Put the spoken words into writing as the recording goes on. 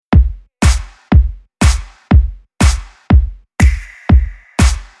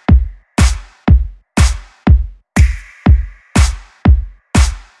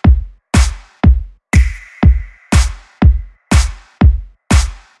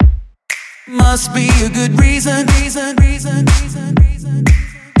Must be a good reason.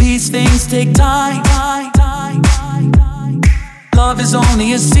 These things take time. Love is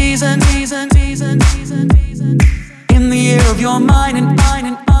only a season. In the air of your mind and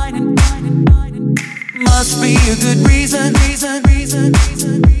mine. Must be a good reason.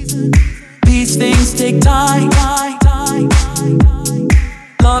 These things take time.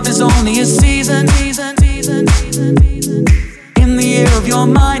 Love is only a season. In the air of your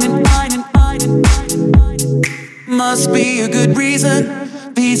mind and mine. Must be a good reason.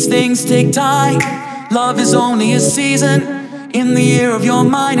 These things take time. Love is only a season. In the air of your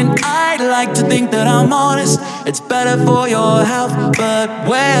mind, and I'd like to think that I'm honest. It's better for your health, but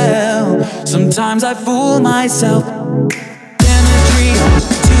well, sometimes I fool myself. Symmetry of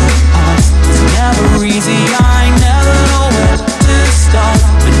two hearts. It's never easy. I never know where to start,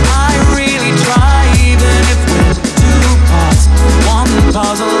 but I really try. Even if we're two parts, one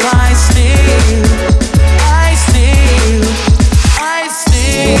puzzle, I still.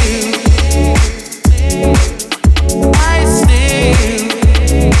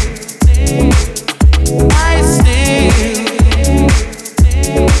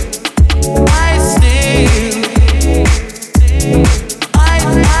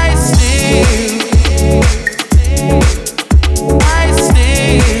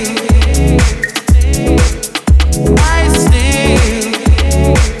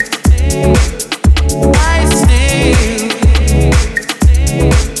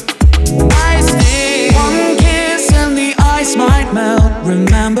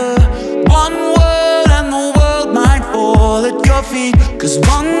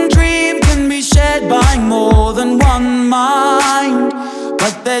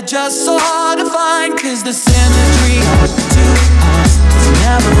 Just so hard to find, 'cause the symmetry of two hearts is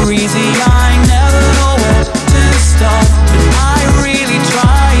never easy. I never know where to start, but I really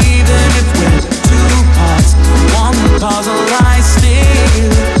try. Even if we're two parts, one puzzle, I still.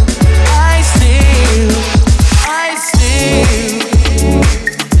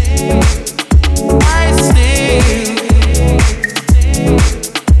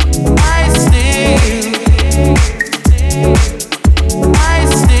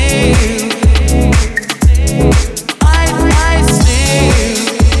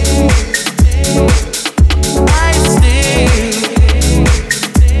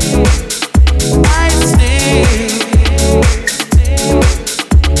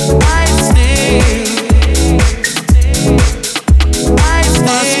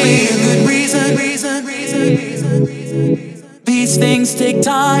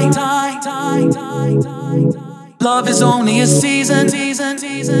 Love is only a season.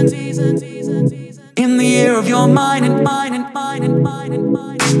 In the air of your mind and mine.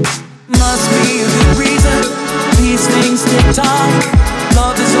 Must be a good reason. These things take time.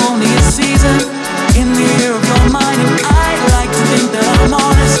 Love is only a season. In the air of your mind, and I'd like to think that I'm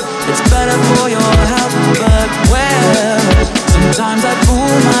honest. It's better for your health, but well, sometimes I